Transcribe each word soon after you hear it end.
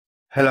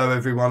Hello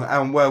everyone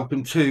and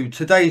welcome to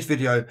today's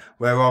video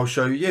where I'll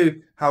show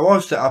you how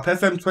I've set up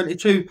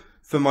FM22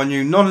 for my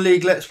new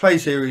non-league Let's Play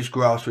series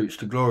Grassroots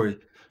to Glory.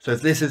 So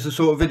if this is the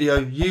sort of video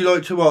you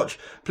like to watch,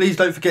 please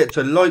don't forget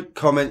to like,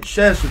 comment,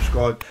 share,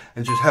 subscribe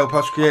and just help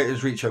us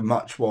creators reach a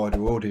much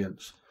wider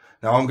audience.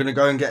 Now I'm going to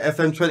go and get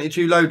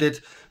FM22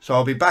 loaded, so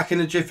I'll be back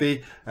in a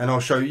jiffy and I'll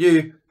show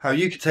you how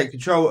you can take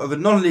control of a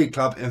non-league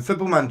club in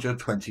Football Manager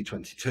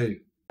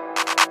 2022.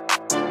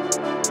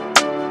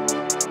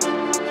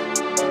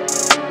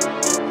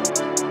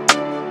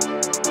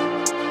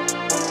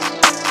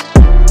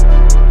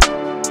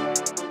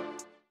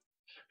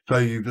 So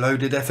you've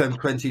loaded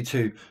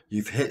FM22,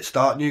 you've hit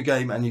start new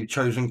game and you've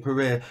chosen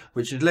career,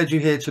 which has led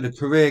you here to the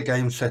career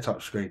game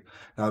setup screen.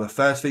 Now the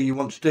first thing you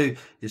want to do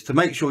is to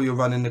make sure you're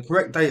running the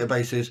correct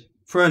databases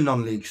for a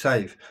non-league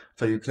save.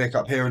 So you click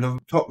up here in the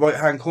top right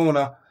hand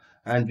corner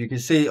and you can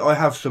see I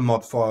have some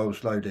mod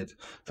files loaded.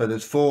 So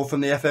there's 4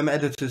 from the FM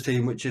editors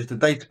team, which is the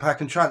data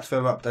pack and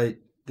transfer update,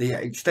 the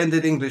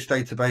extended English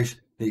database,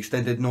 the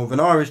extended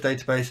Northern Irish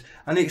database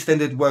and the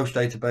extended Welsh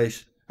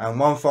database, and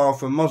 1 file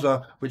from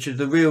Mozza, which is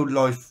the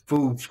real-life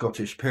full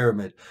Scottish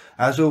pyramid.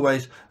 As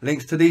always,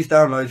 links to these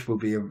downloads will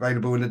be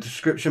available in the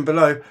description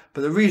below,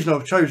 but the reason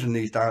I've chosen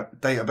these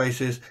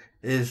databases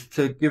is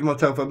to give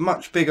myself a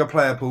much bigger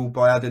player pool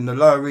by adding the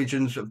lower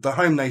regions of the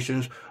home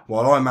nations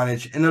while I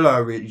manage in the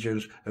lower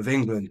regions of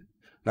England.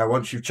 Now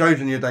once you've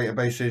chosen your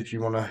databases,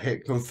 you want to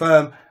hit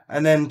confirm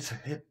and then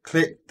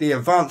click the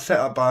advanced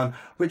setup button,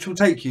 which will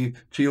take you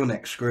to your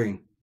next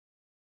screen.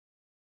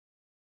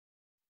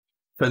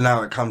 So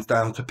now it comes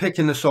down to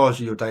picking the size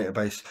of your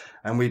database,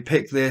 and we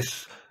pick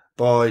this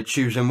by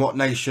choosing what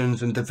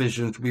nations and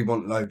divisions we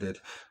want loaded.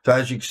 So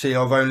as you can see,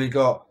 I've only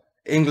got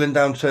England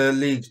down to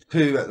League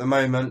 2 at the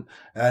moment,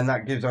 and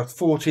that gives us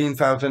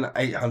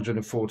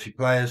 14,840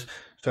 players.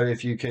 So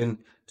if you can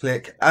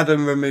click add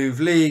and remove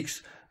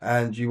leagues,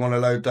 and you want to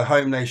load the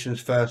home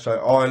nations first,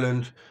 so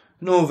Ireland,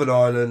 Northern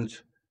Ireland,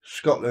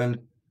 Scotland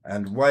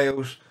and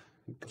Wales,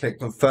 click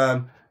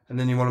confirm. And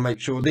then you want to make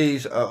sure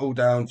these are all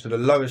down to the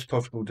lowest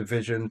possible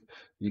division.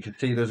 You can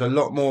see there's a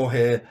lot more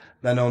here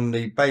than on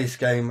the base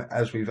game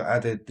as we've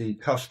added the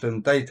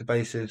custom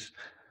databases.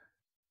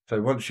 So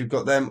once you've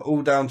got them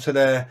all down to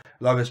their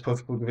lowest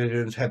possible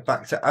divisions, head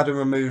back to add and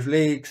remove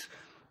leagues.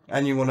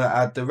 And you want to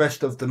add the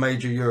rest of the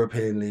major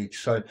European leagues.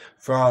 So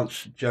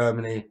France,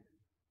 Germany,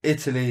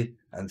 Italy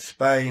and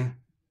Spain.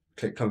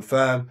 Click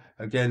confirm.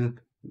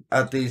 Again,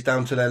 add these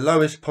down to their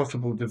lowest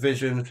possible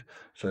divisions.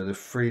 So the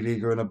 3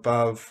 Liga and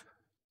above.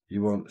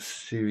 You want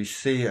Series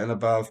C and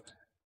above,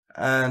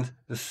 and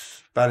the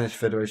Spanish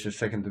Federation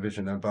 2nd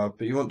Division and above,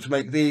 but you want to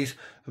make these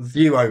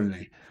view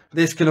only.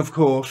 This can of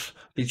course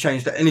be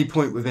changed at any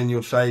point within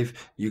your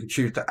save. You can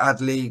choose to add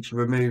leagues,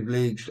 remove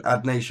leagues,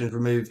 add nations,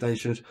 remove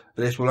nations,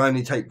 but this will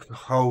only take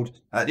hold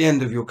at the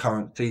end of your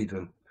current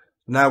season.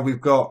 Now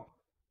we've got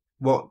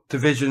what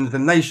divisions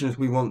and nations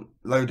we want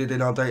loaded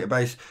in our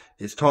database.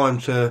 It's time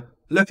to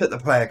look at the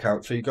player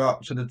count. So you go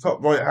up to the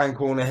top right hand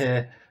corner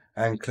here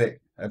and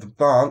click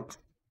advanced.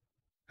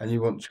 And you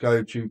want to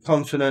go to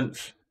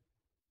continents,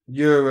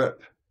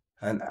 Europe,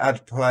 and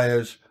add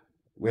players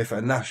with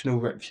a national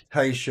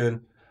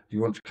reputation. You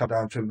want to come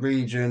down to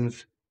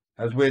regions.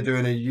 As we're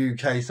doing a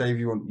UK save,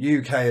 you want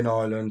UK and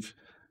Ireland.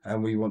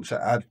 And we want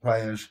to add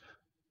players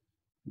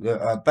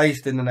that are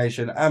based in the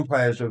nation and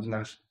players of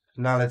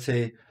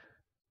nationality.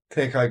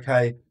 Click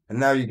OK. And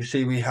now you can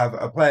see we have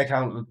a player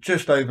count of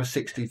just over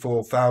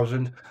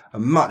 64,000. A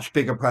much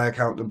bigger player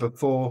count than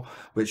before,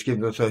 which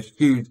gives us a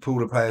huge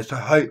pool of players to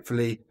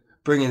hopefully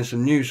bring in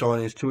some new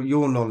signings to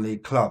your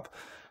non-league club.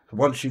 So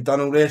once you've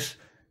done all this,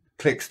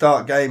 click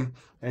start game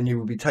and you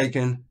will be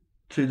taken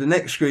to the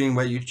next screen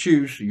where you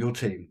choose your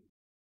team.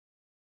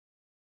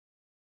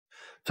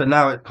 So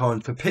now it's time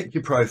to pick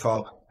your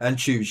profile and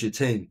choose your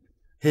team.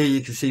 Here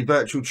you can see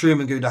virtual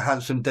Trumagoo, the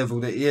handsome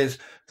devil that he is.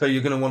 So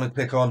you're going to want to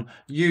click on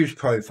use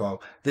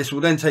profile. This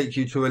will then take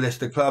you to a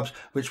list of clubs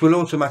which will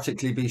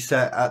automatically be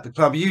set at the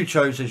club you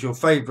chose as your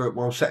favourite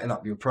while setting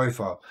up your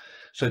profile.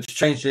 So to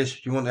change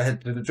this, you want to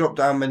head to the drop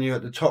down menu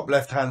at the top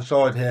left hand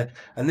side here,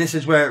 and this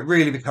is where it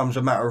really becomes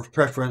a matter of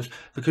preference,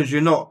 because you're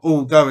not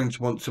all going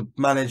to want to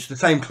manage the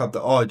same club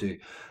that I do.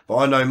 But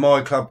I know my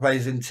club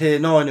plays in tier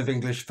 9 of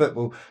English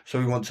football, so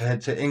we want to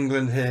head to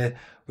England here,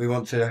 we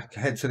want to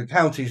head to the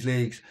counties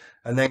leagues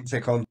and then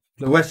click on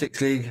the Wessex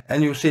League,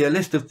 and you'll see a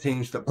list of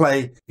teams that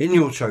play in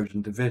your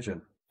chosen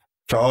division.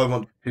 So I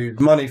want to choose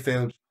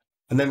Moneyfield,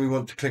 and then we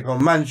want to click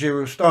on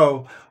managerial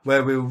style,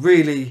 where we'll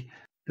really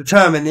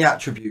determine the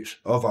attributes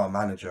of our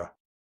manager.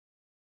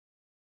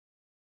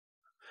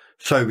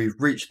 So we've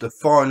reached the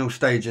final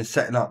stage in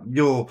setting up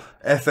your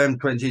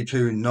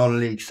FM22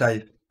 non-league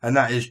save, and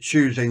that is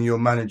choosing your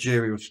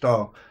managerial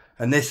style.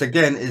 And this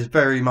again is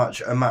very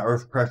much a matter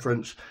of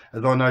preference,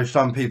 as I know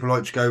some people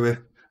like to go with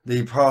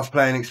the past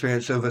playing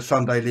experience of a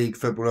Sunday league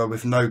footballer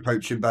with no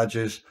coaching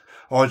badges.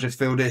 I just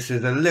feel this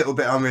is a little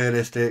bit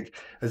unrealistic,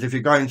 as if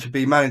you're going to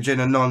be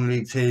managing a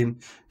non-league team,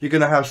 you're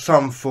going to have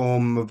some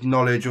form of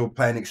knowledge or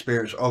playing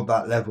experience of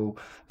that level.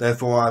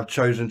 Therefore, I've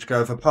chosen to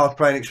go for past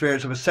playing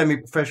experience of a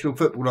semi-professional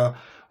footballer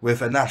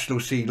with a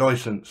National C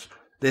licence.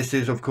 This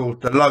is, of course,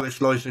 the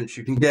lowest licence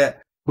you can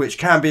get, which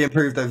can be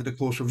improved over the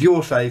course of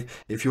your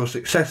save if you're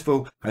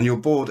successful and your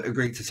board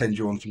agreed to send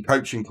you on some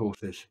coaching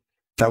courses.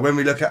 Now, when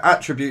we look at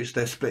attributes,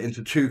 they're split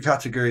into two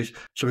categories.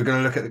 So we're going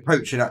to look at the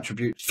coaching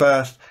attributes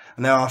first.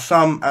 And there are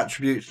some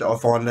attributes that I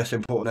find less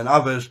important than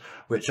others,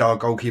 which are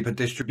goalkeeper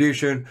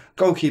distribution,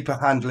 goalkeeper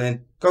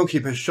handling,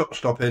 goalkeeper shot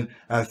stopping,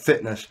 and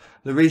fitness.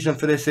 The reason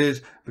for this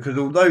is because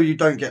although you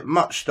don't get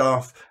much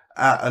staff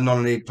at a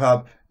non-league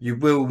club, you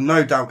will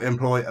no doubt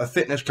employ a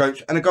fitness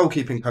coach and a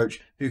goalkeeping coach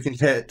who can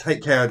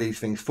take care of these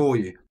things for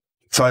you.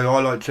 So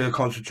I like to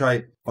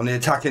concentrate on the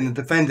attacking and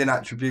defending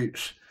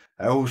attributes,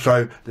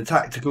 also the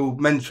tactical,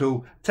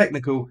 mental,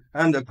 technical,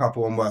 and a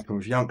couple on working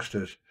with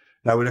youngsters.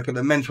 Now we look at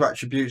the mental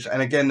attributes,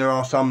 and again there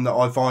are some that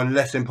I find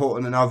less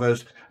important than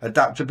others: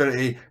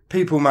 adaptability,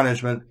 people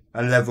management,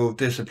 and level of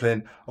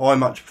discipline. I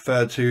much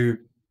prefer to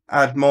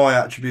add my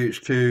attributes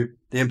to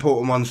the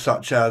important ones,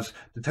 such as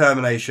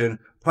determination,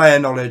 player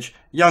knowledge,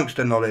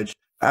 youngster knowledge,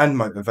 and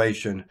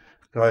motivation.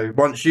 So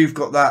once you've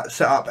got that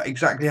set up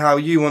exactly how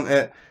you want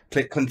it,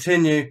 click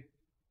continue,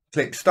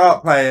 click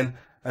start playing,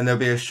 and there'll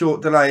be a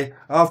short delay,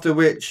 after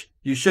which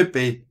you should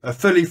be a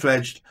fully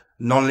fledged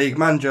non-league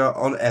manager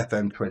on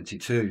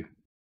FM22.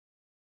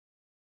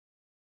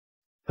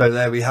 So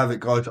there we have it,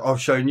 guys.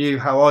 I've shown you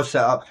how I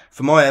set up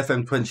for my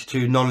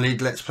FM22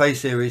 non-league Let's Play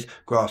series,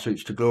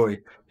 Grassroots to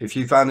Glory. If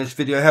you found this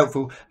video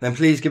helpful, then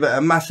please give it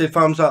a massive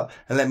thumbs up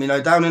and let me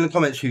know down in the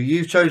comments who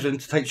you've chosen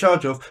to take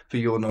charge of for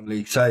your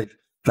non-league save.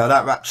 Now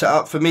that wraps it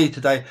up for me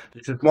today.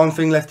 There's just one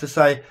thing left to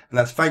say, and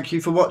that's thank you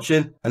for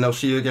watching, and I'll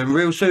see you again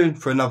real soon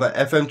for another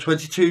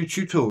FM22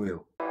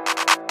 tutorial.